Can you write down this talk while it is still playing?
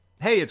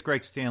Hey, it's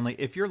Greg Stanley.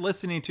 If you're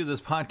listening to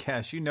this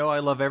podcast, you know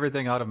I love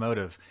everything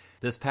automotive.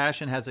 This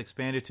passion has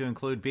expanded to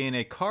include being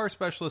a car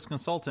specialist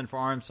consultant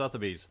for RM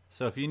Sotheby's.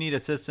 So if you need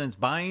assistance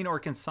buying or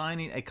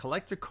consigning a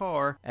collector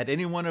car at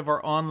any one of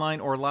our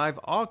online or live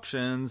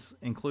auctions,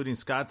 including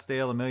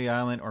Scottsdale, Amelia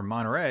Island, or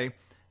Monterey,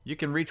 you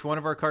can reach one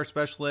of our car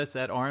specialists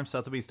at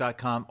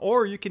rmsotheby's.com,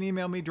 or you can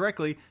email me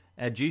directly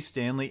at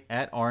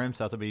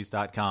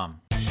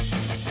gstanley@rmsotheby's.com.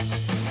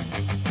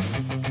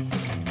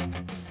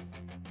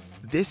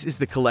 This is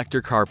the Collector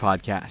Car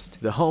Podcast,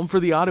 the home for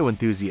the auto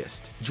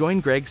enthusiast.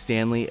 Join Greg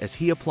Stanley as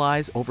he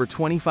applies over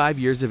 25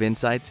 years of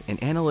insights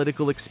and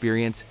analytical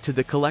experience to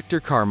the collector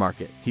car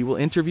market. He will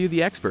interview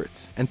the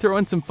experts and throw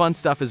in some fun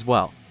stuff as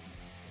well.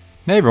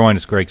 Hey everyone,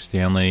 it's Greg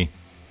Stanley.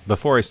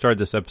 Before I start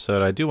this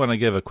episode, I do want to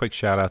give a quick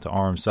shout out to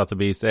RM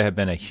Sotheby's. They have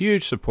been a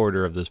huge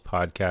supporter of this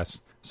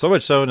podcast. So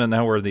much so that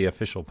now we're the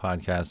official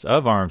podcast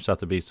of RM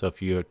Sotheby's. So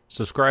if you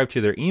subscribe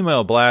to their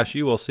email blast,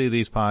 you will see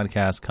these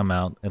podcasts come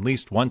out at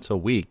least once a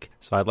week.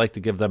 So I'd like to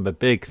give them a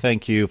big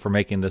thank you for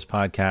making this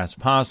podcast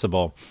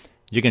possible.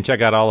 You can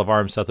check out all of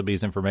RM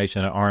Sotheby's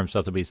information at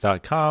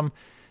rmsotheby's.com.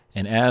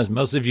 And as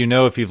most of you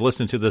know, if you've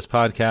listened to this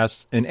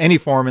podcast in any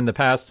form in the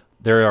past,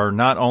 there are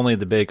not only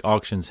the big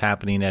auctions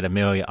happening at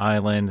Amelia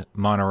Island,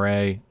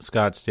 Monterey,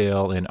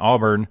 Scottsdale, and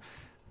Auburn,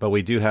 but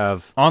we do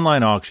have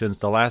online auctions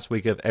the last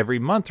week of every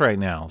month right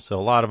now. So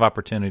a lot of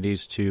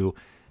opportunities to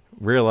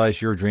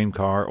realize your dream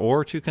car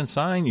or to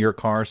consign your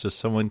car so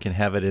someone can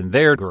have it in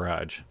their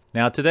garage.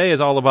 Now today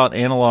is all about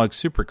analog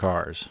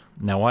supercars.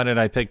 Now why did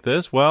I pick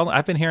this? Well,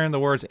 I've been hearing the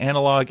words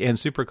analog and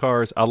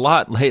supercars a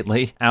lot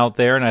lately out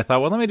there, and I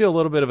thought, well, let me do a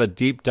little bit of a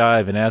deep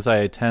dive. And as I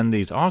attend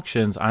these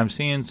auctions, I'm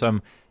seeing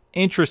some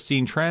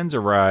interesting trends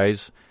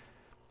arise,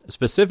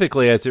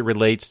 specifically as it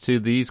relates to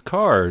these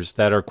cars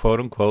that are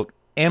quote-unquote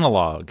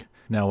analog.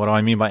 Now, what do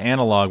I mean by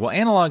analog? Well,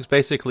 analog is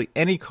basically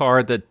any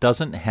car that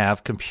doesn't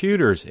have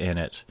computers in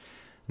it.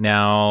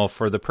 Now,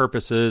 for the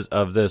purposes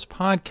of this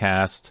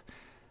podcast,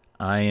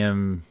 I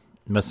am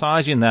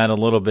massaging that a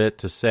little bit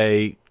to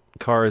say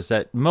cars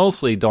that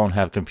mostly don't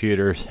have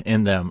computers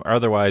in them.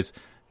 Otherwise,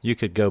 you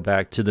could go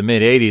back to the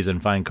mid-'80s and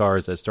find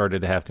cars that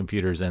started to have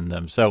computers in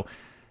them. So,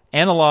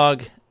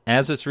 analog,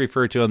 as it's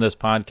referred to on this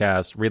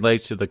podcast,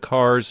 relates to the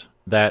cars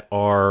that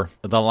are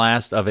the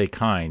last of a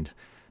kind.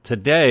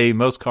 Today,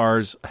 most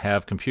cars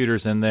have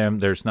computers in them.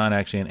 There's not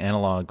actually an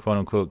analog,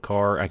 quote-unquote,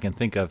 car I can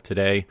think of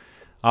today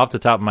off the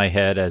top of my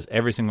head, as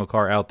every single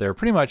car out there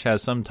pretty much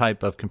has some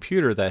type of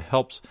computer that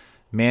helps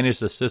manage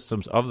the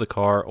systems of the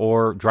car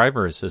or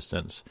driver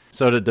assistance.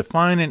 So to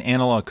define an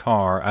analog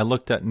car, I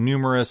looked at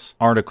numerous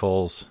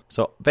articles.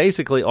 So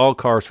basically all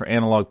cars were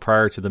analog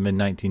prior to the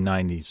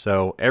mid-1990s.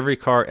 So every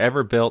car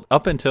ever built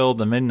up until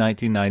the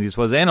mid-1990s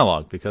was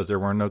analog because there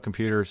were no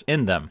computers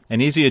in them.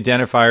 An easy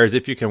identifier is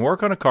if you can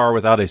work on a car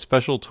without a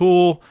special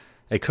tool,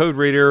 a code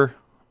reader,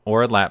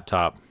 or a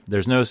laptop.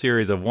 There's no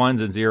series of ones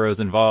and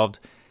zeros involved.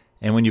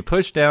 And when you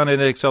push down an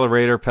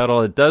accelerator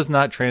pedal, it does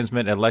not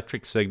transmit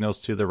electric signals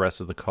to the rest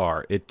of the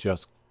car. It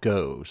just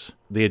goes.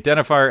 The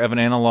identifier of an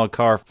analog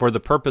car for the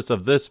purpose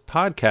of this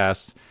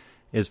podcast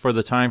is for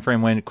the time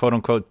frame when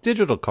quote-unquote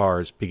digital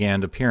cars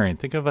began appearing.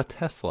 Think of a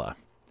Tesla.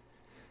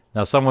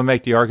 Now, some would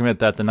make the argument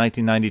that the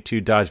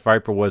 1992 Dodge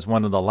Viper was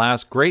one of the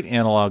last great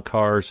analog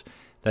cars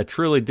that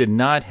truly did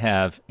not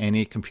have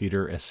any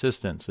computer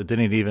assistance. It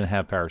didn't even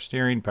have power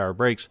steering, power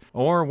brakes,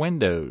 or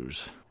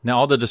windows. Now,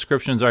 all the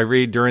descriptions I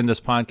read during this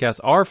podcast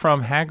are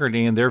from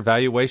Hagerty and their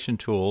valuation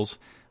tools.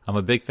 I'm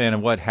a big fan of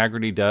what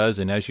Hagerty does,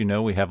 and as you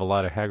know, we have a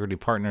lot of Hagerty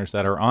partners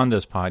that are on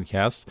this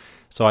podcast,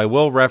 so I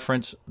will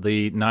reference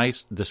the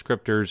nice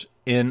descriptors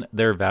in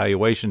their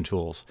valuation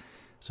tools.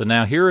 So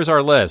now here is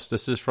our list.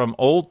 This is from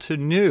old to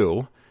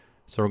new,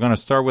 so we're going to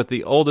start with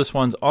the oldest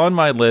ones on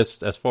my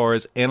list as far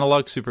as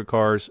analog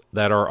supercars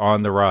that are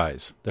on the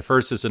rise. The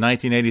first is the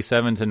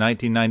 1987 to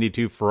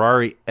 1992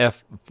 Ferrari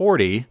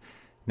F40.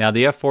 Now,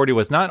 the F40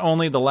 was not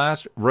only the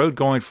last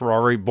road-going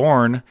Ferrari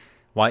born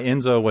while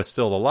Enzo was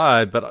still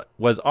alive, but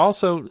was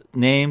also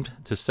named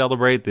to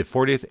celebrate the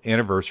 40th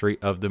anniversary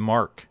of the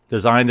marque.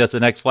 Designed as the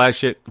next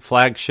flagship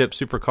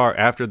supercar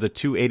after the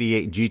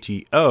 288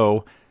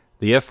 GTO,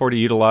 the F40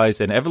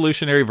 utilized an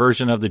evolutionary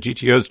version of the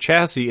GTO's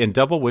chassis and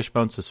double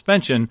wishbone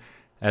suspension,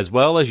 as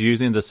well as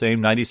using the same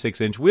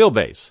 96-inch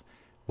wheelbase.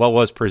 What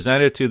was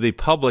presented to the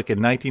public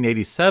in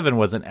 1987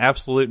 was an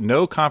absolute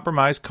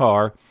no-compromise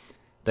car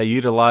that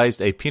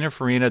utilized a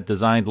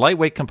Pininfarina-designed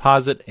lightweight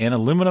composite and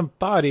aluminum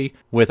body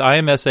with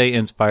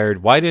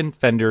IMSA-inspired wide-end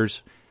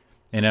fenders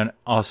and an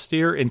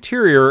austere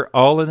interior,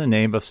 all in the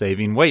name of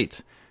saving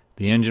weight.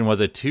 The engine was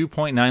a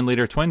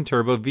 2.9-liter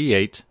twin-turbo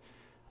V8,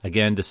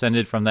 again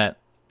descended from that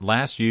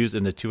last used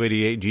in the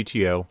 288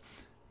 GTO,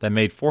 that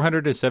made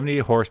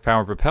 478 horsepower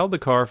and propelled the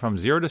car from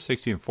 0 to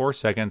 60 in 4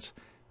 seconds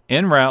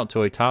en route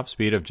to a top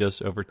speed of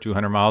just over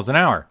 200 miles an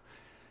hour.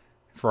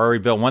 Ferrari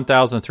built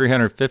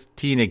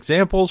 1,315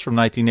 examples from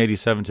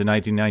 1987 to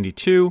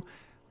 1992,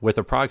 with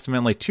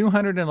approximately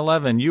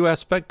 211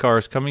 U.S. spec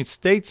cars coming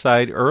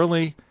stateside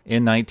early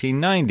in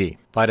 1990.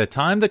 By the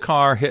time the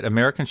car hit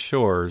American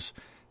shores,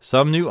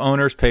 Some new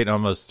owners paid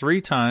almost 3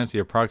 times the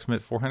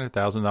approximate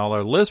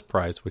 $400,000 list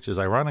price, which is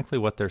ironically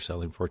what they're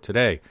selling for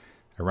today,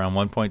 around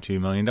 $1.2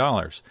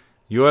 million.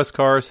 U.S.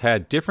 cars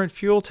had different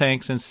fuel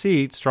tanks and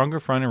seats, stronger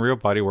front and rear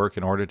bodywork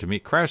in order to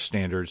meet crash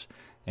standards,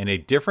 and a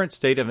different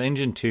state of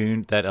engine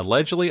tune that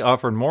allegedly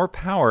offered more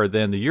power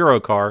than the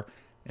Euro car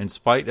in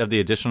spite of the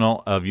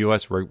additional of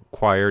U.S.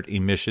 required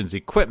emissions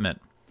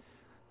equipment.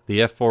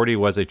 The F40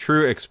 was a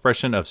true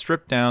expression of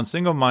stripped-down,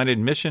 single-minded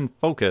mission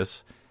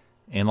focus,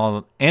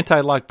 and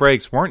anti-lock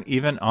brakes weren't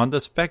even on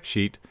the spec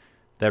sheet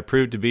that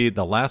proved to be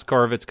the last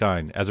car of its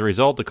kind. As a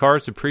result, the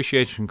car's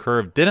depreciation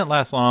curve didn't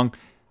last long,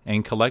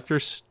 and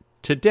collectors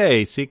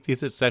today seek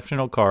these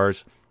exceptional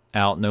cars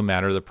out no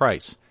matter the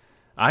price.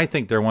 I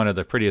think they're one of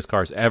the prettiest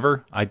cars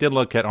ever. I did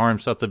look at RM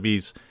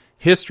Sotheby's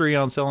history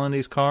on selling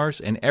these cars,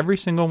 and every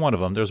single one of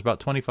them, there's about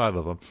 25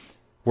 of them,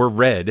 were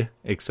red,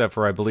 except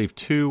for, I believe,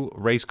 2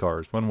 race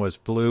cars. One was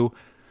blue,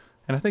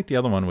 and I think the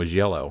other one was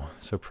yellow.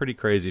 So pretty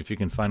crazy if you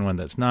can find one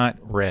that's not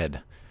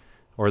red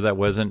or that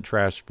wasn't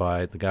trashed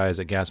by the guys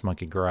at Gas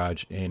Monkey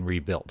Garage and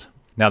rebuilt.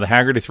 Now, the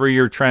Hagerty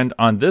 3-year trend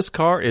on this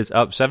car is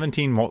up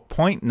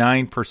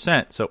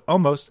 17.9%, so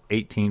almost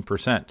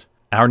 18%.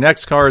 Our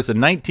next car is the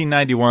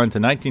 1991 to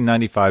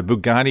 1995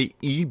 Bugatti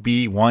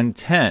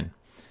EB110.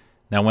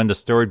 Now, when the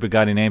storied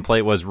Bugatti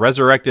nameplate was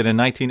resurrected in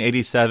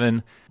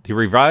 1987, the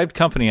revived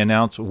company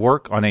announced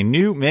work on a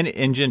new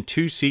mid-engine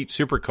 2-seat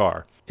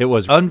supercar. It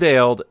was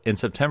unveiled in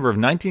September of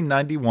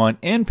 1991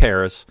 in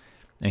Paris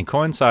and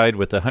coincided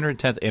with the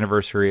 110th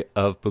anniversary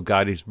of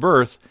Bugatti's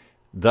birth,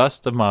 thus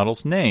the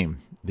model's name,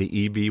 the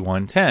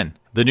EB110.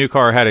 The new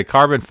car had a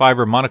carbon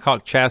fiber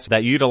monocoque chassis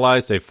that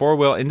utilized a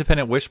 4-wheel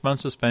independent wishbone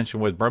suspension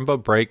with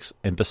Brembo brakes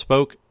and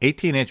bespoke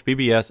 18-inch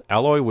BBS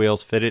alloy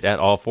wheels fitted at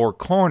all 4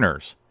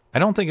 corners. I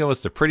don't think it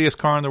was the prettiest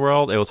car in the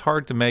world. It was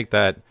hard to make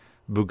that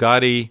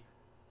Bugatti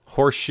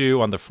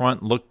horseshoe on the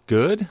front look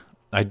good.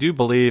 I do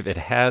believe it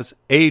has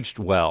aged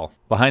well.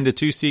 Behind the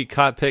 2-seat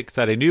cockpit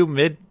sat a new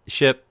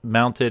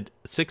midship-mounted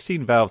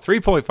 16-valve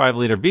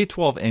 3.5-liter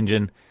V12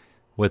 engine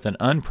with an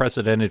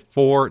unprecedented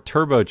 4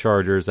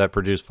 turbochargers that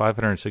produced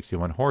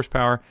 561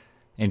 horsepower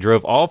and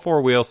drove all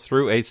 4 wheels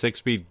through a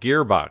 6-speed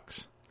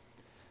gearbox.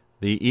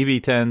 The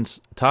EB10's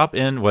top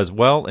end was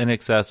well in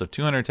excess of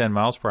 210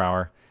 miles per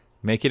hour,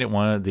 making it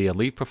one of the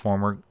elite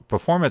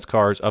performance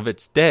cars of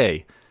its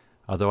day,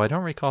 although I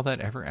don't recall that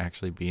ever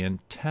actually being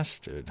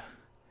tested.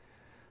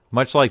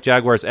 Much like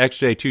Jaguar's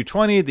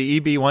XJ220, the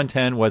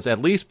EB110 was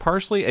at least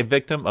partially a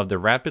victim of the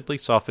rapidly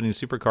softening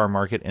supercar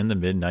market in the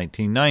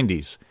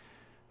mid-1990s.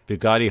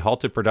 Bugatti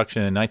halted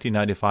production in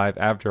 1995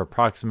 after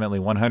approximately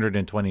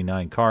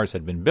 129 cars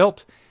had been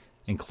built,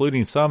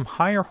 including some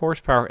higher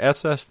horsepower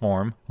SS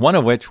form, one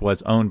of which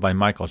was owned by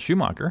Michael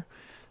Schumacher.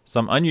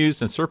 Some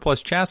unused and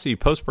surplus chassis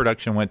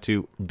post-production went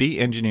to B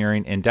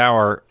Engineering and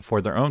Dower for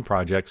their own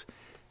projects,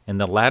 and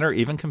the latter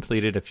even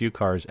completed a few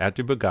cars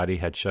after Bugatti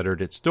had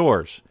shuttered its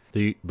doors.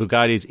 The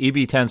Bugatti's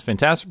EB10's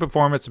fantastic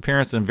performance,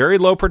 appearance, and very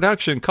low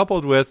production,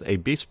 coupled with a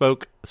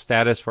bespoke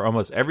status for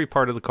almost every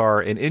part of the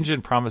car and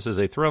engine, promises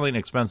a thrilling,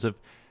 expensive,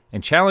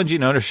 and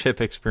challenging ownership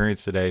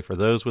experience today for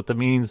those with the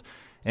means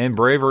and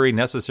bravery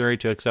necessary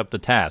to accept the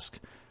task.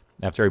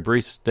 After a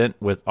brief stint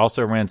with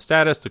also-ran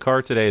status, the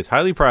car today is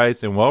highly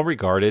prized and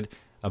well-regarded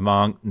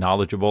among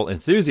knowledgeable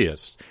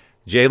enthusiasts.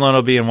 Jay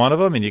Leno being one of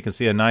them, and you can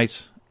see a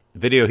nice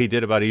video he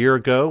did about a year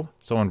ago.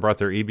 Someone brought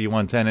their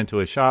EB110 into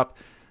his shop,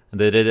 and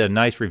they did a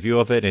nice review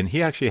of it, and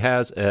he actually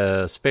has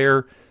a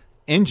spare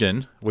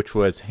engine, which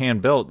was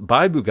hand-built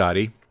by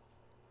Bugatti.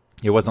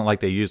 It wasn't like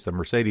they used a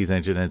Mercedes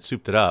engine and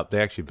souped it up.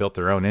 They actually built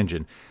their own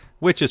engine,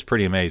 which is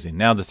pretty amazing.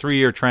 Now, the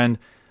 3-year trend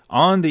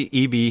on the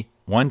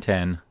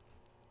EB110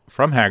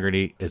 from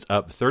Hagerty is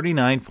up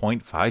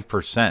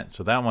 39.5%.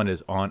 So that one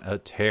is on a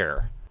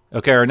tear.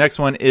 Okay, our next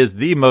one is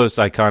the most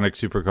iconic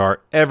supercar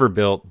ever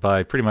built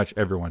by pretty much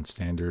everyone's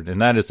standard, and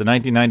that is the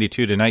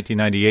 1992 to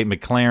 1998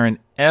 McLaren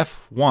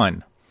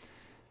F1.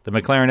 The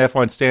McLaren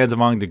F1 stands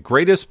among the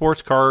greatest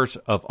sports cars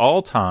of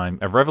all time,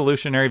 a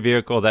revolutionary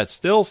vehicle that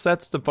still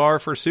sets the bar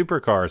for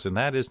supercars, and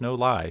that is no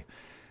lie.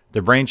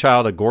 The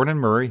brainchild of Gordon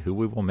Murray, who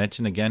we will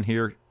mention again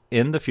here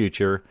in the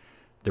future,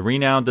 the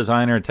renowned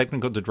designer and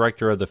technical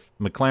director of the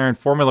McLaren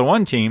Formula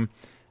One team,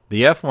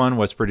 the F1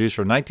 was produced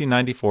from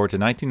 1994 to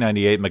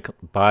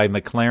 1998 by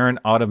McLaren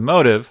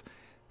Automotive,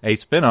 a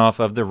spin-off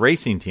of the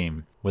racing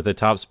team. With a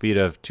top speed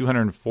of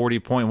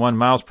 240.1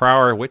 miles per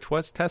hour, which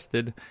was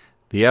tested,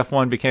 the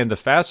F1 became the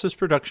fastest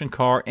production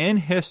car in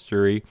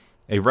history,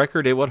 a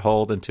record it would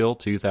hold until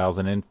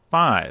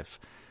 2005.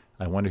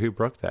 I wonder who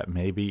broke that.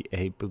 Maybe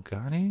a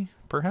Bugatti,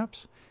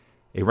 perhaps?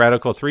 A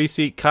radical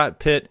 3-seat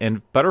cockpit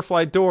and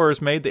butterfly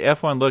doors made the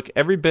F1 look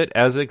every bit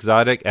as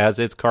exotic as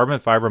its carbon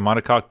fiber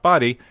monocoque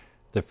body,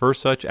 the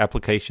first such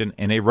application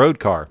in a road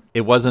car.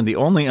 It wasn't the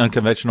only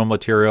unconventional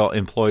material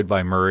employed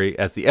by Murray,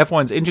 as the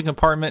F1's engine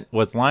compartment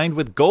was lined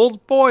with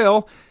gold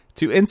foil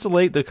to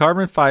insulate the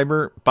carbon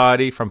fiber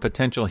body from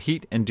potential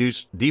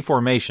heat-induced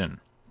deformation.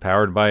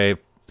 Powered by a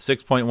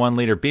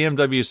 6.1-liter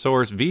BMW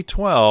Source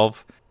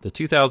V12, The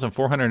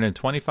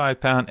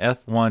 2,425-pound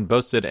F1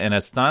 boasted an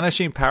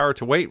astonishing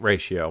power-to-weight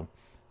ratio.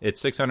 Its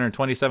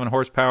 627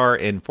 horsepower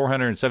and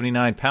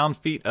 479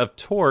 pound-feet of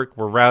torque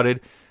were routed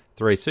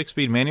through a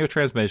 6-speed manual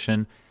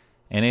transmission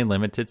and a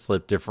limited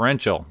slip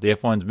differential. The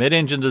F1's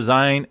mid-engine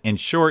design and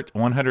short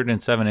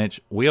 107-inch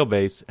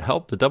wheelbase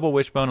helped the double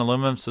wishbone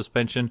aluminum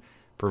suspension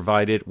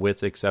provided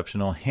with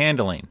exceptional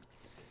handling.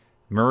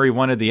 Murray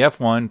wanted the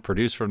F1,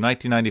 produced from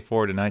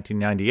 1994 to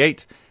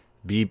 1998,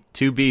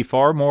 to be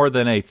far more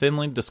than a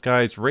thinly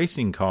disguised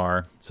racing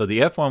car, so the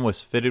F1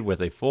 was fitted with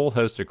a full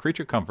host of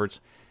creature comforts,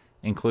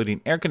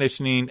 including air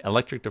conditioning,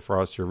 electric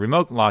defroster,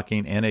 remote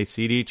locking, and a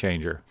CD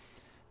changer.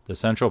 The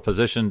central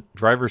position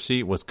driver's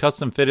seat was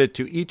custom fitted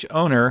to each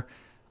owner,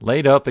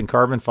 laid up in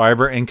carbon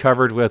fiber and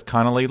covered with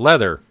Connolly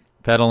leather.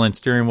 Pedal and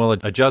steering wheel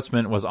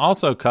adjustment was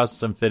also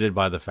custom fitted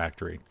by the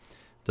factory.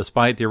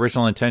 Despite the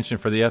original intention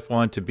for the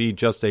F1 to be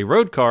just a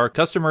road car,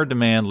 customer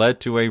demand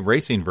led to a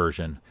racing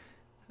version.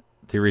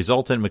 The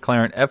resultant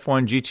McLaren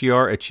F1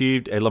 GTR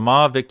achieved a Le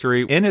Mans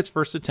victory in its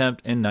first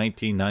attempt in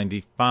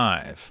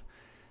 1995.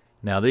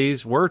 Now,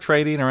 these were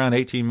trading around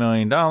 $18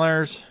 million.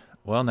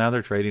 Well, now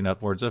they're trading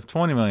upwards of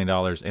 $20 million,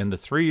 and the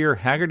 3-year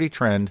Haggerty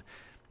trend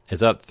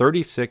is up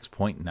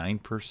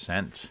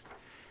 36.9%.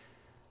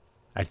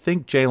 I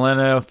think Jay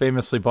Leno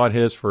famously bought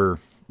his for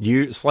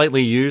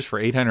slightly used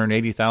for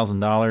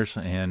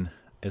 $880,000, and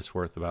it's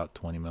worth about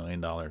 $20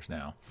 million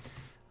now.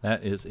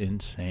 That is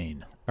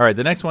insane. All right,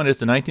 the next one is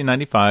the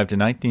 1995 to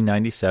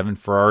 1997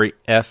 Ferrari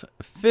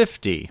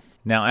F50.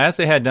 Now, as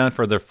they had done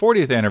for their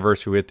 40th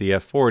anniversary with the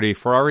F40,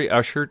 Ferrari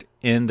ushered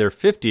in their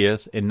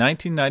 50th in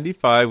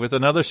 1995 with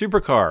another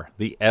supercar,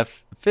 the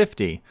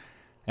F50.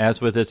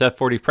 As with its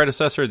F40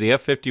 predecessor, the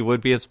F50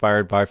 would be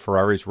inspired by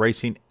Ferrari's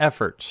racing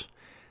efforts,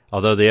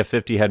 although the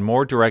F50 had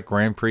more direct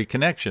Grand Prix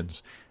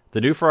connections.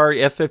 The new Ferrari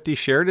F50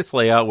 shared its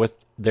layout with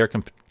their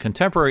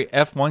contemporary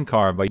F1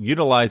 car by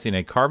utilizing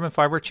a carbon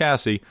fiber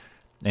chassis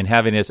and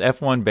having its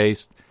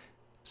F1-based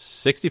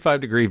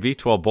 65-degree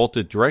V12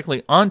 bolted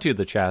directly onto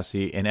the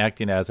chassis and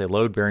acting as a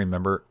load-bearing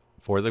member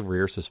for the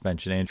rear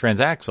suspension and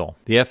transaxle.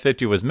 The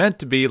F50 was meant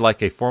to be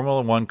like a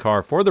Formula One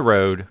car for the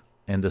road,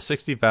 and the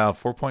 60-valve,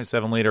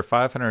 4.7-liter,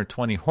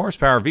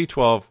 520-horsepower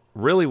V12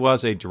 really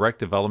was a direct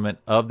development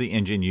of the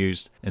engine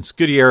used in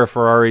Scuderia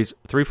Ferrari's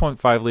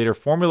 3.5-liter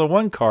Formula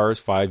One cars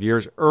 5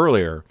 years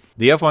earlier.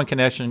 The F1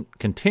 connection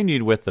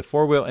continued with the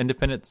four-wheel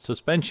independent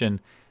suspension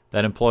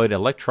that employed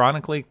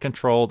electronically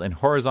controlled and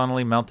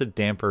horizontally mounted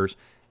dampers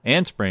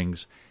and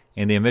springs,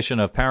 and the omission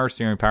of power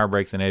steering, power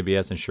brakes, and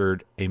ABS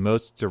ensured a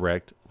most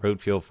direct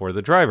road feel for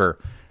the driver.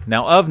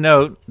 Now, of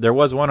note, there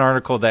was one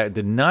article that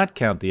did not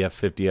count the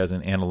F50 as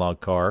an analog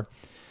car,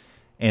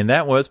 and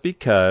that was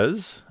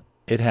because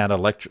it had,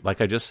 like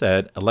I just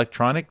said,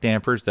 electronic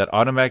dampers that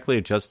automatically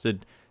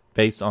adjusted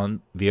based on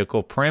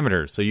vehicle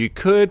parameters. So you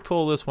could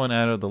pull this one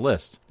out of the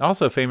list.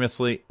 Also,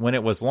 famously, when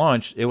it was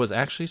launched, it was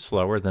actually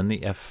slower than the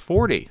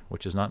F40,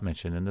 which is not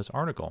mentioned in this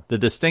article. The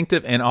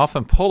distinctive and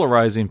often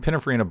polarizing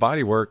Pininfarina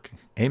bodywork,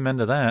 amen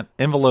to that,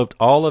 enveloped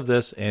all of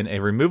this, and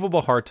a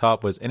removable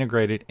hardtop was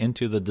integrated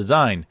into the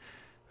design.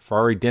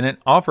 Ferrari didn't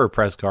offer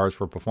press cars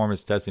for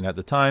performance testing at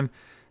the time,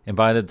 and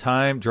by the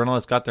time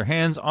journalists got their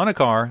hands on a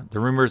car,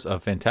 the rumors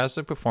of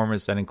fantastic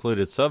performance that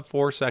included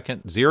sub-4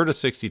 second 0 to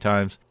 60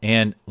 times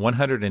and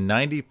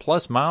 190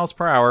 plus miles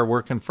per hour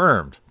were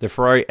confirmed. The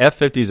Ferrari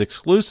F50's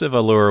exclusive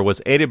allure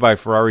was aided by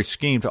Ferrari's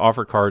scheme to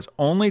offer cars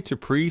only to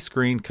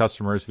pre-screened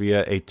customers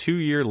via a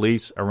 2-year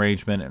lease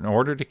arrangement in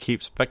order to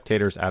keep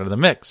spectators out of the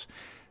mix.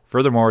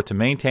 Furthermore, to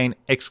maintain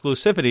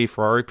exclusivity,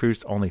 Ferrari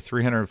produced only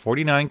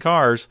 349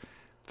 cars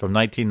from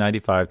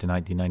 1995 to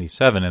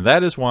 1997, and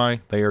that is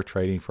why they are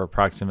trading for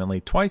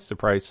approximately twice the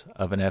price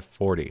of an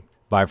F40.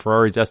 By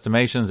Ferrari's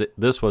estimations,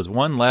 this was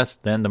one less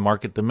than the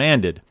market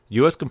demanded.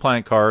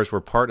 U.S.-compliant cars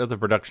were part of the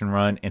production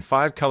run, and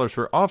 5 colors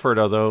were offered,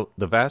 although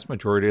the vast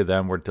majority of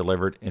them were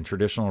delivered in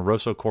traditional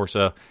Rosso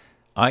Corsa,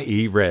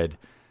 i.e. red.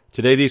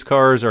 Today, these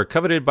cars are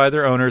coveted by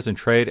their owners and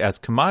trade as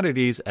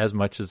commodities as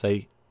much as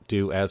they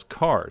do as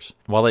cars.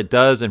 While it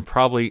does and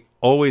probably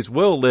always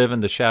will live in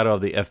the shadow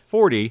of the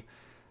F40,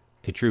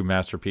 a true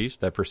masterpiece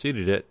that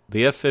preceded it,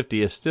 the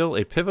F50 is still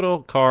a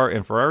pivotal car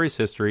in Ferrari's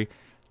history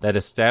that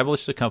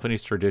established the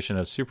company's tradition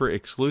of super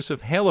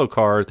exclusive halo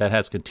cars that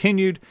has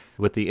continued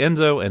with the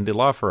Enzo and the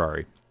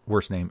LaFerrari.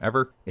 Worst name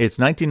ever. It's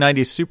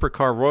 1990s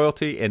supercar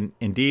royalty and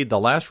indeed the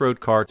last road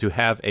car to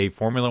have a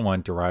Formula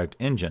One derived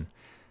engine.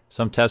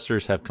 Some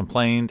testers have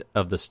complained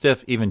of the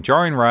stiff, even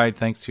jarring ride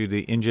thanks to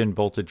the engine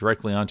bolted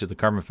directly onto the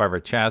carbon fiber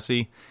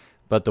chassis,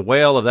 but the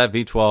wail of that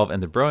V12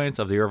 and the brilliance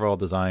of the overall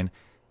design,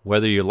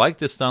 whether you like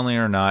this styling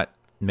or not,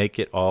 make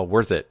it all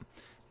worth it.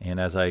 And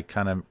as I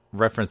kind of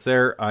referenced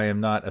there, I am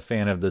not a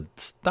fan of the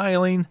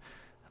styling,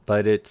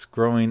 but it's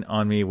growing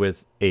on me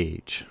with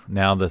age.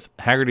 Now, the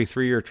Haggerty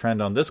 3-year trend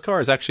on this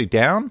car is actually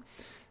down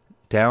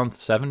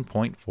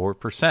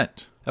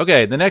 7.4%.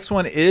 Okay, the next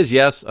one is,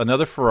 yes,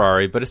 another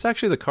Ferrari, but it's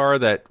actually the car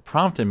that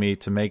prompted me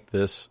to make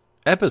this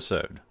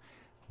episode.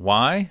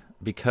 Why?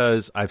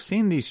 Because I've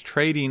seen these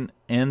trading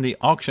in the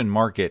auction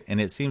market,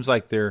 and it seems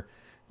like they're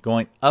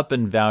going up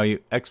in value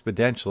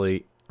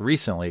exponentially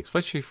recently,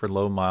 especially for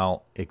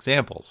low-mile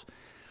examples.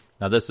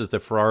 Now, this is the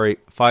Ferrari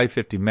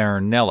 550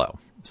 Maranello.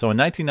 So in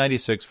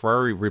 1996,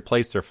 Ferrari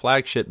replaced their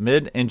flagship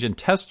mid-engine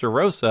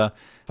Testarossa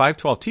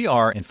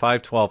 512TR and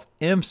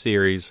 512M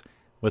series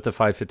with the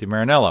 550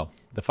 Maranello.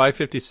 The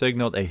 550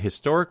 signaled a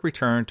historic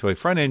return to a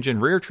front-engine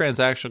rear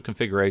transactional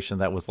configuration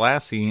that was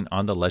last seen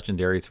on the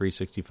legendary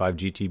 365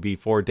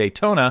 GTB4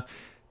 Daytona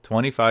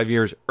 25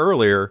 years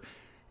earlier,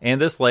 and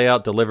this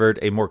layout delivered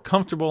a more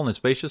comfortable and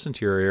spacious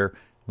interior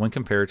when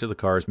compared to the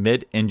car's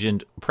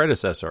mid-engined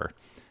predecessor.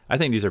 I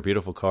think these are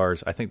beautiful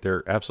cars. I think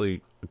they're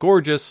absolutely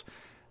gorgeous,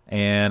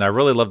 and I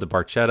really love the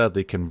Barchetta,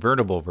 the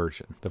convertible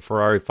version. The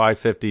Ferrari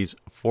 550's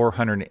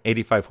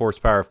 485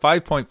 horsepower,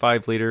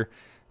 5.5-liter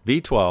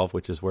V12,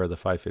 which is where the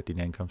 550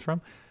 name comes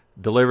from,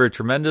 delivered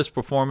tremendous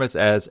performance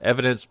as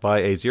evidenced by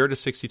a 0 to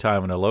 60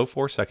 time in a low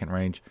 4-second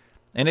range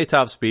and a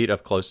top speed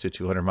of close to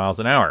 200 miles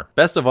an hour.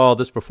 Best of all,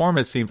 this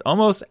performance seemed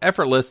almost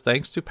effortless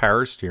thanks to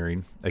power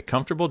steering, a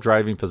comfortable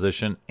driving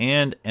position,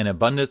 and an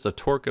abundance of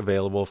torque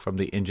available from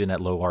the engine at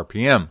low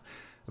RPM.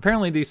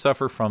 Apparently, these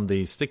suffer from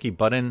the sticky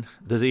button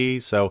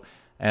disease, so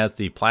as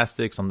the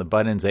plastics on the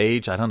buttons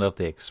age, I don't know if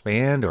they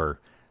expand or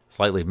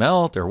slightly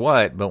melt or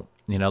what, but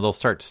they'll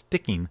start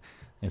sticking.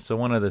 And so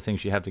one of the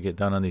things you have to get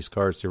done on these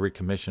cars to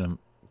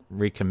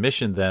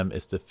recommission them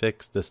is to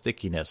fix the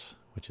stickiness,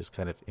 which is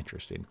kind of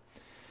interesting.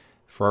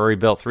 Ferrari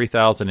built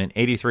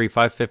 3,083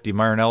 550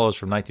 Maranellos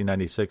from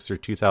 1996 through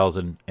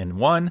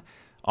 2001,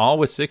 all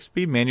with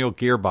 6-speed manual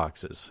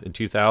gearboxes. In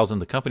 2000,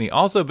 the company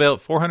also built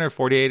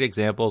 448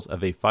 examples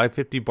of a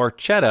 550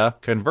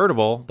 Barchetta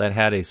convertible that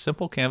had a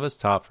simple canvas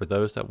top for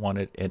those that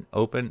wanted an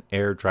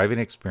open-air driving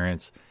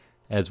experience,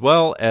 as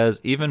well as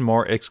even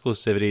more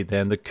exclusivity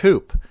than the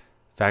coupe.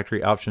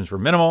 Factory options were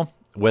minimal,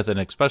 with an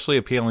especially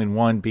appealing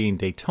one being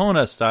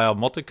Daytona-style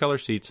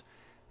multicolor seats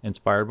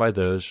inspired by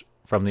those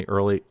from the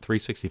early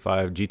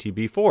 365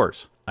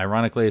 GTB4s.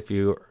 Ironically, if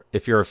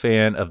you're a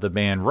fan of the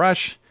band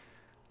Rush,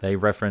 they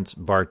reference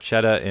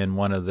Barchetta in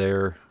one of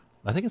their,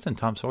 I think it's in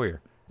Tom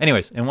Sawyer.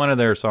 Anyways, in one of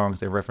their songs,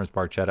 they reference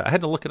Barchetta. I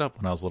had to look it up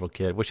when I was a little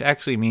kid, which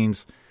actually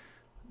means,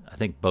 I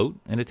think, boat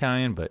in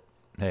Italian, but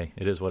hey,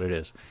 it is what it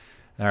is.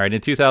 All right,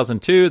 in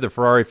 2002, the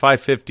Ferrari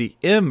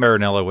 550M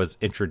Maranello was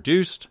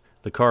introduced.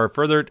 The car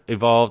further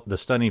evolved the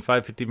stunning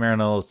 550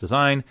 Maranello's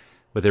design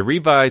with a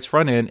revised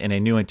front end and a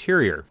new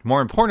interior.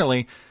 More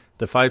importantly,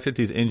 the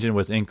 550's engine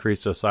was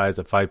increased to a size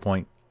of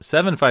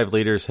 5.75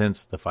 liters,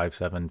 hence the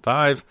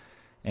 575,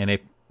 and a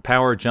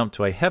power jumped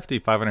to a hefty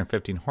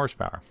 515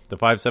 horsepower. The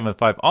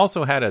 575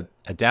 also had an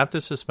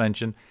adaptive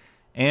suspension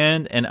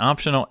and an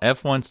optional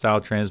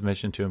F1-style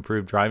transmission to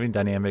improve driving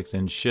dynamics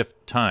and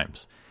shift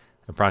times.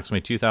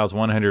 Approximately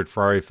 2,100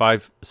 Ferrari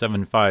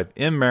 575M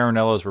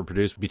Maranellos were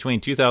produced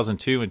between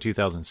 2002 and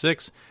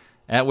 2006,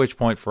 at which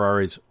point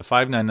Ferrari's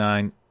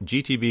 599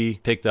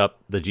 GTB picked up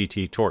the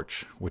GT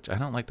torch, which I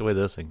don't like the way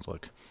those things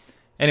look.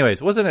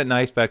 Anyways, wasn't it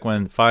nice back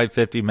when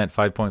 550 meant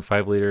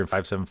 5.5 liter and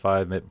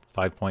 575 meant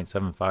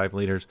 5.75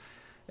 liters?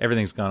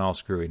 Everything's gone all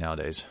screwy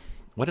nowadays.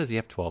 What does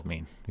the F12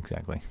 mean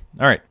exactly?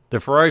 All right. The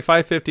Ferrari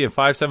 550 and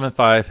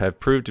 575 have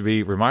proved to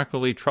be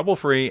remarkably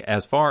trouble-free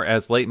as far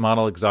as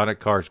late-model exotic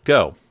cars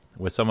go,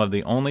 with some of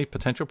the only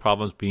potential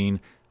problems being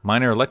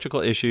minor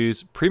electrical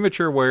issues,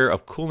 premature wear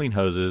of cooling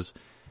hoses,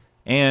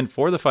 and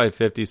for the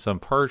 550, some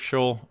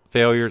partial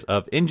failures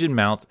of engine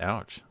mounts,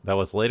 ouch, that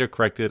was later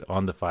corrected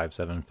on the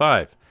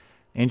 575.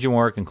 Engine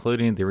work,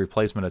 including the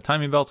replacement of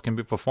timing belts, can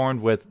be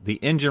performed with the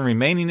engine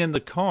remaining in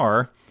the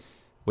car,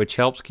 which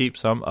helps keep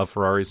some of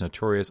Ferrari's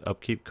notorious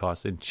upkeep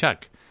costs in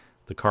check.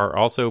 The car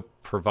also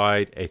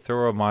provide a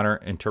thorough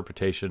modern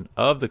interpretation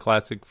of the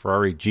classic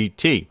Ferrari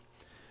GT.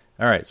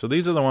 All right, so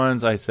these are the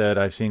ones I said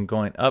I've seen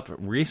going up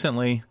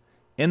recently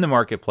in the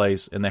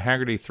marketplace, and the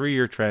Hagerty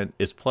 3-year trend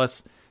is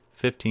plus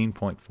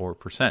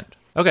 15.4%.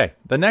 Okay,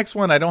 the next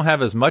one I don't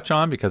have as much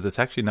on because it's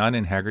actually not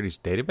in Hagerty's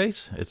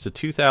database. It's the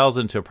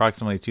 2000 to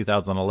approximately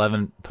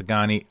 2011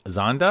 Pagani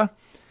Zonda.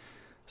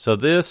 So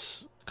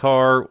this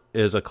car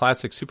is a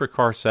classic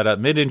supercar setup,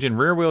 mid-engine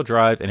rear-wheel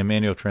drive and a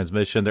manual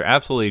transmission. They're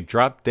absolutely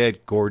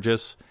drop-dead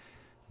gorgeous.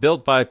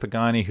 Built by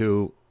Pagani,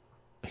 who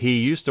he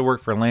used to work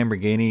for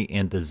Lamborghini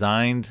and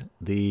designed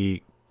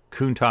the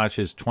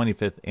Countach's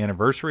 25th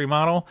anniversary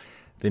model.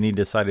 Then he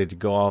decided to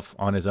go off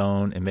on his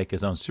own and make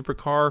his own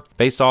supercar.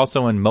 Based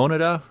also in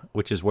Monada,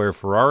 which is where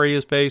Ferrari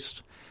is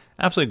based.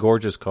 Absolutely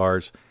gorgeous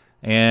cars.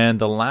 And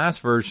the last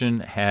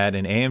version had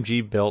an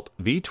AMG-built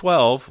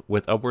V12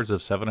 with upwards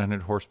of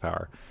 700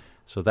 horsepower.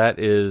 So that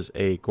is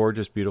a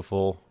gorgeous,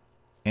 beautiful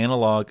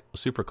analog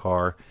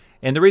supercar.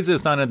 And the reason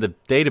it's not in the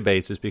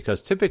database is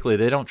because typically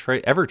they don't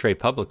ever trade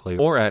publicly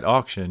or at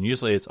auction.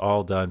 Usually it's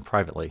all done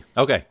privately.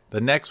 Okay, the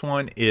next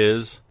one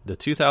is the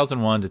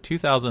 2001 to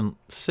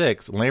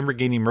 2006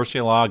 Lamborghini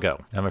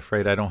Murcielago. I'm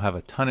afraid I don't have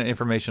a ton of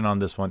information on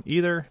this one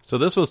either. So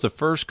this was the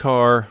first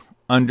car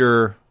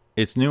under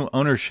its new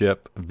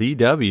ownership,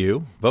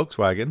 VW,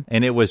 Volkswagen,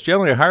 and it was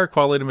generally a higher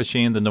quality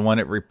machine than the one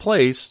it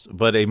replaced,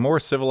 but a more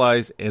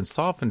civilized and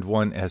softened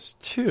one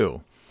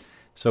S2.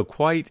 So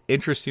quite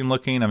interesting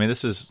looking. I mean,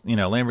 this is,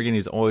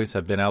 Lamborghinis always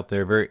have been out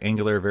there, very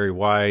angular, very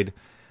wide,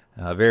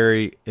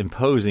 very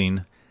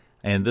imposing.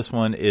 And this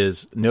one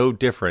is no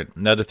different.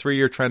 Now, the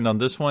 3-year trend on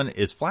this one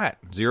is flat,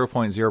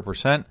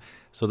 0.0%.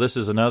 So this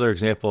is another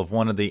example of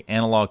one of the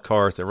analog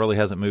cars that really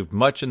hasn't moved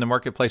much in the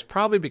marketplace,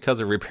 probably because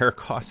of repair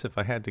costs, if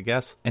I had to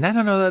guess. And I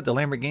don't know that the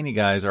Lamborghini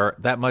guys are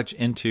that much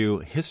into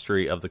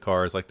history of the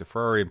cars like the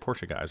Ferrari and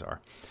Porsche guys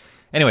are.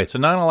 Anyway, so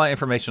not a lot of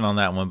information on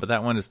that one, but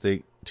that one is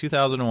the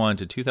 2001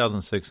 to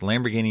 2006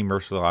 Lamborghini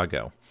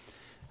Murcielago.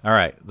 All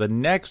right, the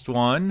next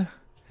one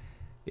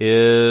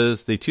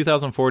is the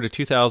 2004 to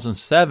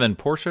 2007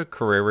 Porsche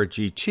Carrera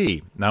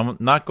GT. Now, I'm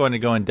not going to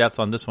go in depth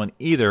on this one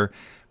either,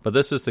 but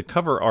this is the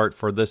cover art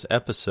for this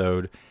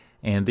episode,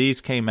 and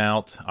these came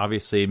out,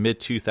 obviously,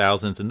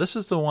 mid-2000s, and this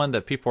is the one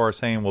that people are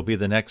saying will be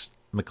the next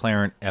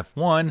McLaren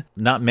F1.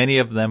 Not many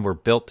of them were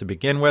built to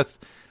begin with.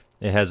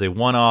 It has a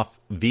one-off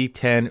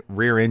V10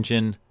 rear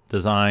engine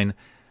design.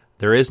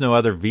 There is no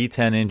other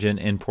V10 engine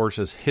in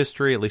Porsche's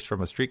history, at least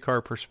from a street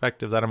car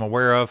perspective that I'm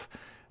aware of.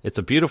 It's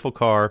a beautiful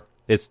car.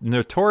 It's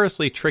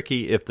notoriously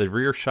tricky if the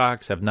rear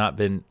shocks have not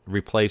been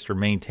replaced or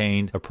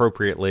maintained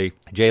appropriately.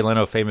 Jay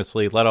Leno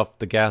famously let off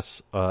the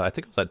gas, I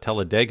think it was at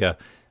Talladega,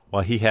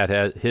 while he had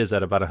his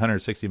at about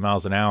 160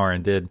 miles an hour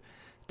and did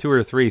 2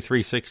 or 3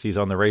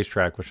 360s on the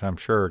racetrack, which I'm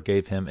sure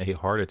gave him a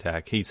heart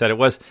attack. He said it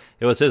was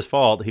his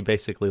fault. He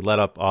basically let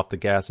up off the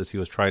gas as he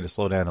was trying to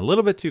slow down a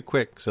little bit too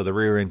quick, so the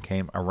rear end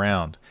came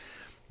around.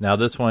 Now,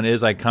 this one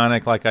is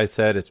iconic, like I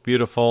said. It's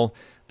beautiful.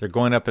 They're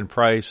going up in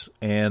price,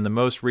 and the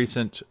most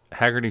recent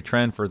Hagerty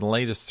trend for the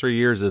latest 3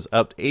 years is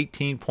up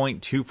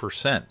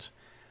 18.2%.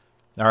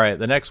 All right,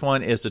 the next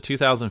one is the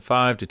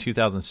 2005 to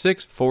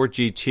 2006 Ford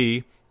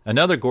GT,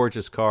 another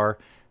gorgeous car.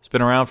 It's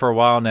been around for a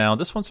while now.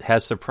 This one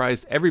has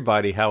surprised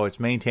everybody how it's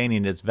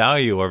maintaining its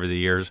value over the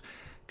years,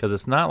 because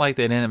it's not like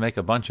they didn't make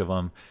a bunch of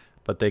them,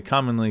 but they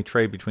commonly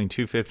trade between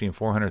 $250,000 and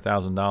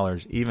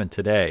 $400,000 even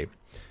today.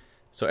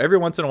 So every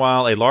once in a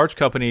while, a large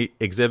company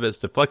exhibits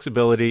the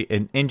flexibility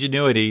and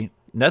ingenuity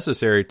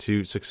necessary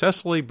to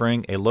successfully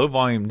bring a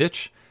low-volume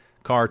niche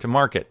car to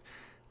market.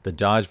 The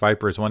Dodge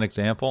Viper is one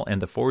example,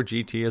 and the Ford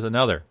GT is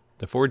another.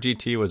 The Ford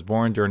GT was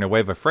born during a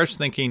wave of fresh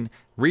thinking,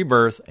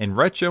 rebirth, and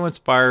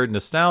retro-inspired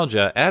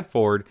nostalgia at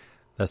Ford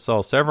that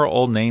saw several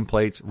old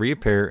nameplates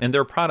reappear in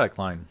their product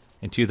line.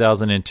 In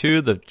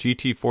 2002, the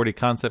GT40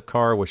 concept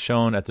car was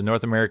shown at the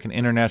North American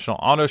International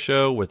Auto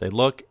Show with a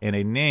look and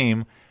a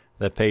name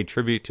that paid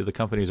tribute to the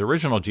company's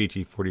original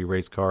GT40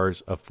 race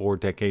cars of 4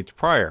 decades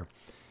prior.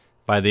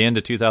 By the end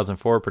of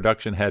 2004,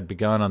 production had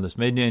begun on this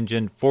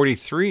mid-engine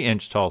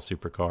 43-inch tall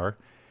supercar,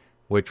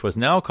 which was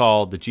now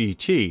called the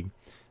GT.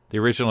 The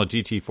original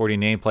GT40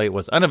 nameplate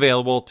was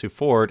unavailable to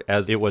Ford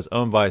as it was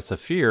owned by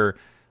Saphir,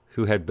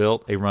 who had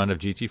built a run of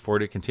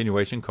GT40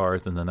 continuation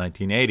cars in the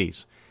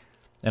 1980s.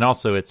 And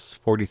also, it's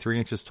 43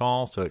 inches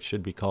tall, so it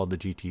should be called the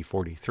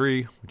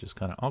GT43, which is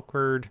kind of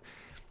awkward.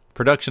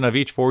 Production of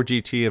each Ford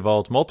GT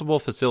involves multiple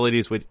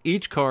facilities, with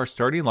each car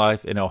starting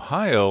life in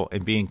Ohio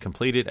and being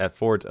completed at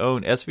Ford's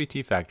own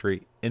SVT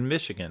factory in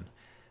Michigan.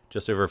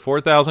 Just over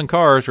 4,000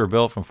 cars were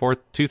built from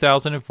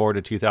 2004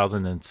 to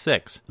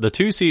 2006. The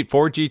two-seat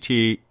Ford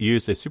GT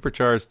used a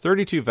supercharged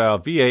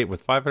 32-valve V8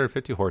 with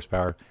 550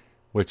 horsepower,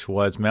 which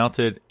was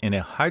mounted in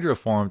a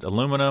hydroformed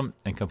aluminum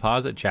and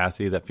composite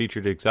chassis that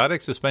featured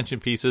exotic suspension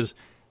pieces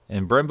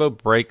and Brembo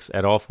brakes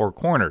at all 4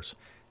 corners.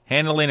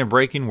 Handling and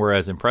braking were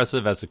as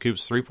impressive as the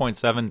coupe's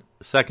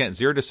 3.7-second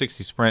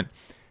 0-60 sprint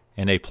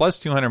and a plus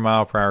 200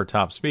 mile per hour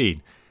top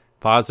speed.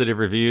 Positive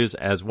reviews,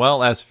 as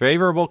well as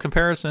favorable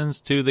comparisons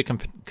to the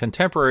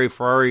contemporary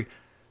Ferrari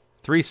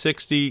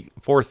 360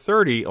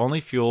 430,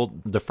 only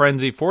fueled the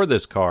frenzy for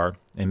this car,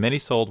 and many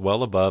sold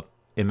well above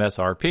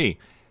MSRP.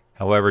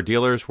 However,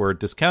 dealers were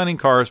discounting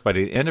cars by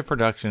the end of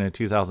production in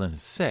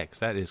 2006.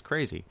 That is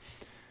crazy.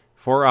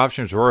 4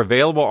 options were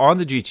available on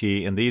the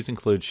GT, and these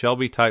include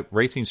Shelby-type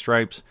racing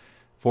stripes,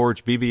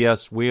 forged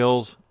BBS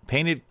wheels,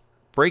 painted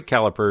brake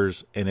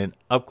calipers, and an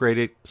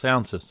upgraded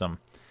sound system.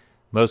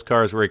 Most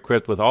cars were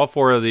equipped with all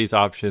 4 of these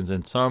options,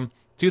 and some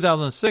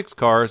 2006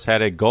 cars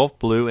had a Gulf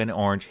blue and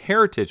orange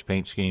heritage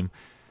paint scheme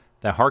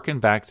that harkened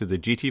back to the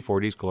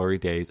GT40's glory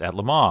days at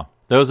Le Mans.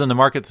 Those in the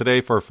market today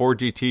for a Ford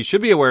GT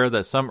should be aware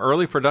that some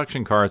early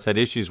production cars had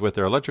issues with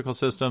their electrical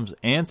systems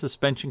and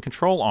suspension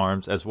control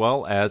arms, as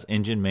well as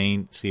engine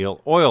main seal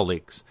oil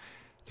leaks.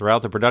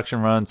 Throughout the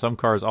production run, some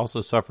cars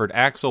also suffered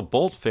axle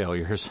bolt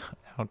failures.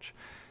 Ouch.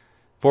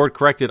 Ford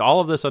corrected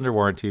all of this under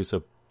warranty,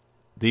 so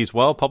these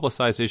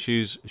well-publicized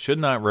issues should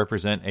not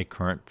represent a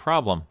current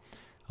problem,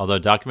 although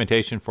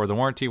documentation for the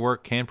warranty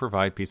work can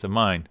provide peace of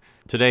mind.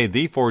 Today,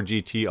 the Ford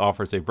GT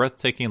offers a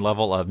breathtaking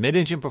level of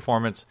mid-engine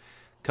performance,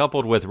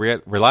 coupled with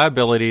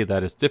reliability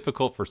that is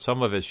difficult for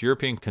some of its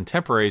European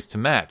contemporaries to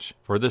match.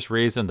 For this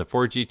reason, the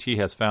Ford GT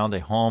has found a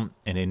home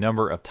in a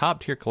number of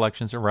top-tier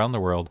collections around the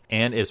world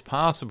and is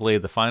possibly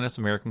the finest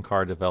American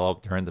car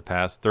developed during the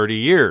past 30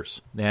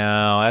 years.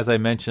 Now, as I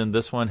mentioned,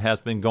 this one has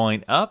been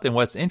going up, and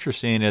what's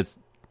interesting is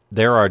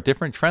there are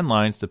different trend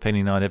lines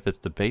depending on if it's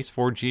the base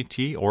Ford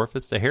GT or if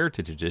it's the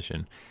Heritage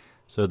Edition.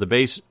 So the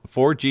base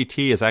Ford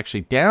GT is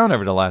actually down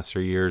over the last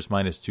 3 years,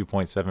 minus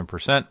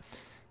 2.7%.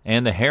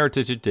 And the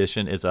Heritage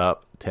Edition is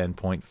up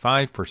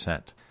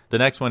 10.5%. The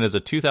next one is a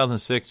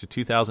 2006 to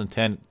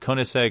 2010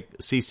 Koenigsegg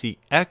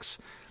CCX.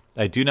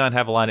 I do not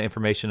have a lot of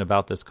information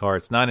about this car.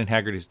 It's not in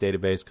Hagerty's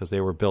database because they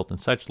were built in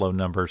such low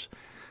numbers.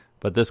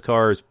 But this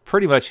car is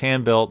pretty much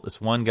hand-built. This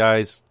one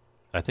guy's,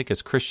 I think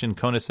it's Christian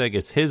Koenigsegg,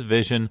 it's his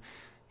vision.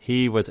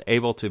 He was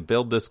able to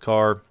build this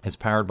car. It's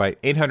powered by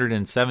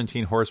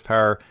 817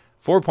 horsepower,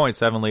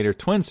 4.7-liter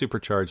twin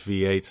supercharged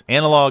V8.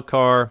 Analog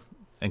car,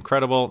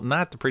 incredible.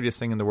 Not the prettiest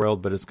thing in the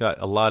world, but it's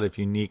got a lot of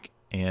unique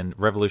and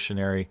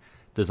revolutionary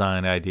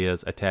design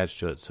ideas attached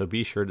to it. So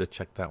be sure to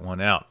check that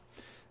one out.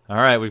 All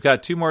right, we've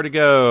got 2 more to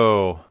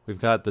go. We've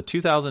got the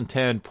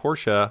 2010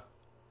 Porsche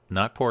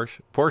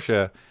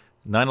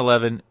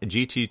 911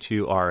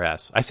 GT2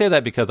 RS. I say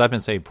that because I've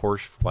been saying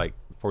Porsche for like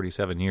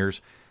 47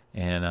 years,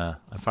 and I'm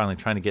finally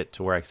trying to get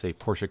to where I say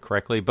Porsche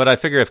correctly. But I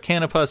figure if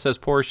Canepa says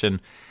Porsche and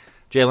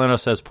Jay Leno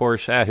says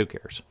Porsche, who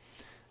cares?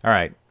 All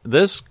right,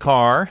 this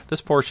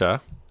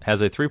Porsche,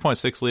 has a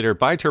 3.6-liter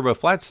bi-turbo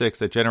flat six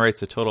that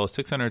generates a total of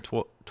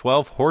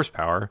 612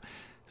 horsepower.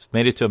 It's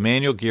made it to a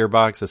manual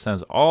gearbox that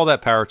sends all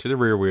that power to the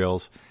rear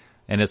wheels,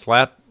 and it's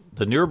lapped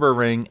the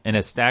Nürburgring in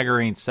a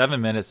staggering 7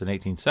 minutes and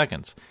 18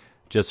 seconds.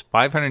 Just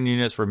 500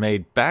 units were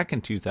made back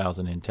in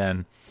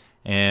 2010,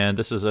 and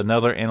this is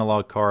another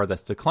analog car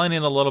that's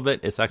declining a little bit.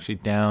 It's actually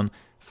down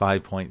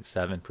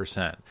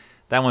 5.7%.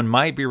 That one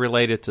might be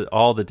related to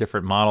all the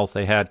different models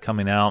they had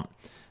coming out.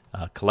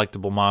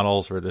 Collectible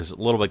models, or there's a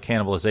little bit of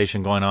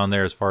cannibalization going on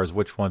there as far as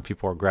which one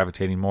people are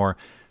gravitating more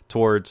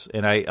towards.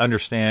 And I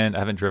understand, I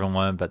haven't driven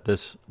one, but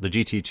the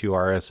GT2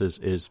 RS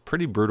is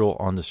pretty brutal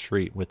on the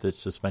street with its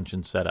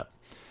suspension setup.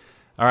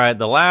 All right,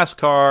 the last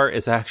car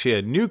is actually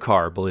a new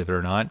car, believe it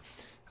or not.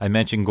 I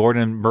mentioned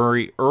Gordon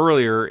Murray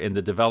earlier in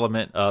the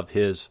development of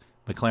his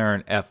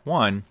McLaren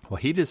F1. Well,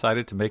 he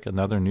decided to make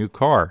another new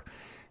car,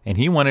 and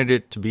he wanted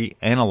it to be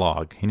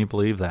analog. Can you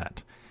believe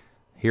that?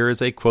 Here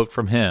is a quote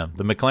from him.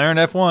 The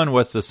McLaren F1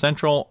 was the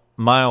central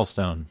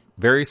milestone.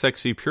 Very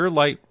sexy, pure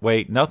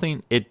lightweight,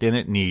 nothing it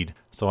didn't need.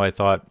 So I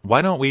thought,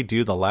 why don't we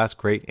do the last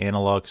great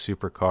analog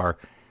supercar,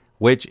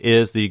 which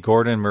is the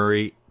Gordon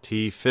Murray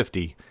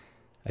T50.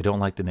 I don't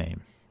like the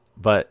name,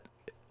 but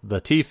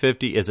the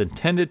T50 is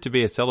intended to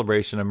be a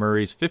celebration of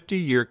Murray's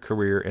 50-year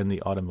career in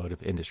the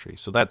automotive industry.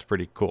 So that's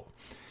pretty cool.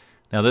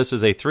 Now this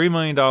is a $3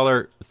 million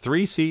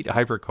 3-seat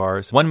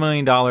hypercar, $1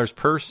 million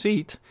per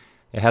seat.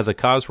 It has a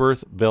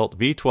Cosworth-built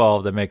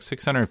V12 that makes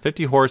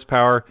 650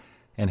 horsepower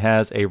and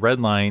has a red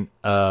line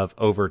of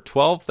over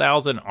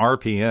 12,000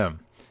 RPM.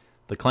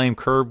 The claimed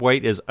curb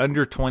weight is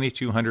under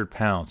 2,200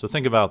 pounds. So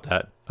think about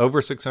that.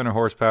 Over 600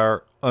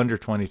 horsepower, under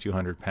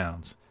 2,200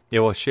 pounds.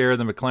 It will share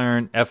the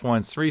McLaren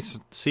F1's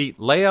 3-seat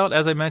layout,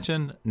 as I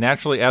mentioned,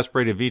 naturally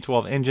aspirated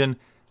V12 engine,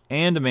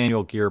 and a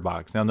manual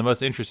gearbox. Now, the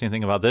most interesting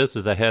thing about this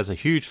is that it has a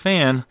huge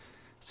fan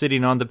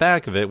sitting on the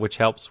back of it, which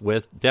helps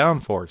with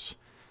downforce.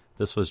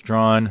 This was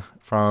drawn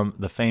from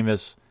the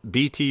famous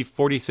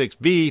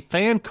BT-46B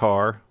fan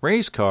car,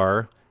 race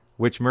car,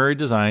 which Murray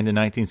designed in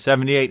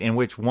 1978 and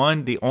which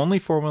won the only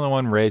Formula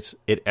One race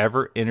it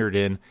ever entered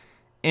in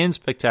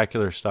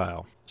spectacular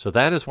style. So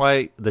that is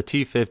why the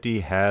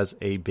T50 has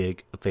a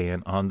big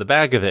fan on the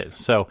back of it.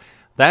 So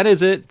that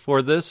is it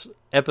for this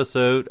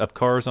episode of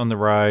Cars on the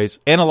Rise,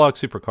 Analog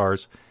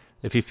Supercars.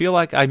 If you feel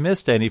like I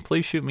missed any,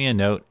 please shoot me a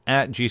note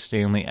at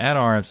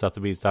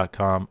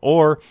gstanley@rmsotheby's.com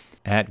or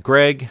at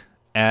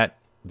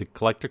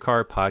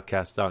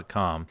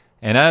greg@thecollectorcarpodcast.com.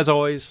 And as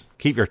always,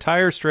 keep your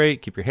tires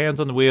straight, keep your hands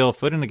on the wheel,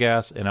 foot in the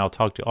gas, and I'll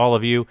talk to all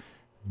of you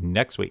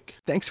next week.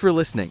 Thanks for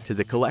listening to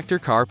the Collector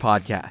Car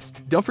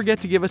Podcast. Don't forget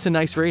to give us a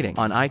nice rating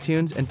on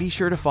iTunes and be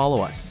sure to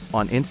follow us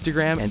on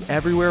Instagram and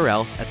everywhere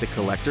else at the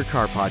Collector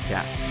Car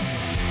Podcast.